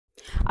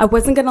I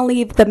wasn't going to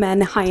leave the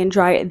men high and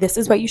dry. This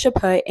is what you should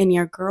put in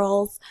your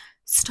girl's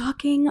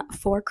stocking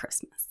for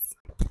Christmas.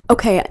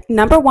 Okay,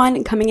 number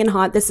one, coming in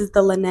hot. This is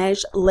the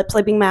Laneige lip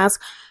sleeping mask.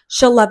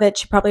 She'll love it.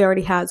 She probably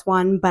already has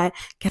one, but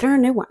get her a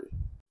new one.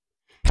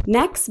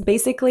 Next,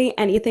 basically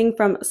anything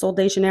from Sol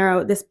de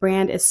Janeiro. This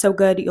brand is so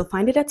good. You'll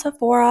find it at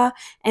Sephora,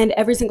 and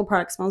every single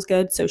product smells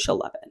good, so she'll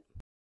love it.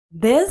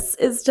 This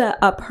is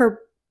to up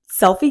her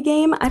selfie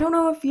game. I don't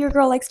know if your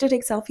girl likes to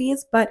take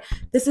selfies, but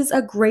this is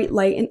a great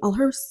light, and all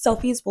her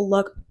selfies will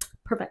look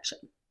perfection.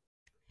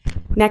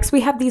 Next,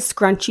 we have these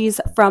scrunchies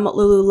from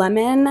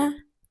Lululemon.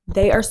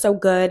 They are so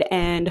good,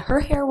 and her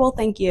hair will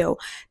thank you.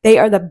 They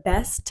are the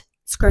best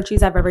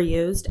scrunchies I've ever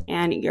used,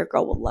 and your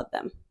girl will love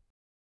them.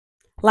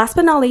 Last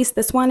but not least,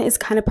 this one is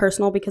kind of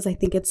personal because I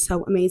think it's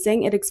so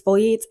amazing. It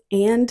exfoliates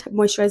and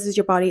moisturizes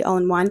your body all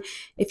in one.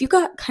 If you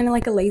got kind of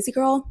like a lazy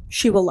girl,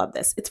 she will love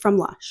this. It's from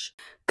Lush.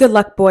 Good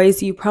luck,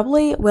 boys. You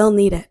probably will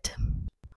need it.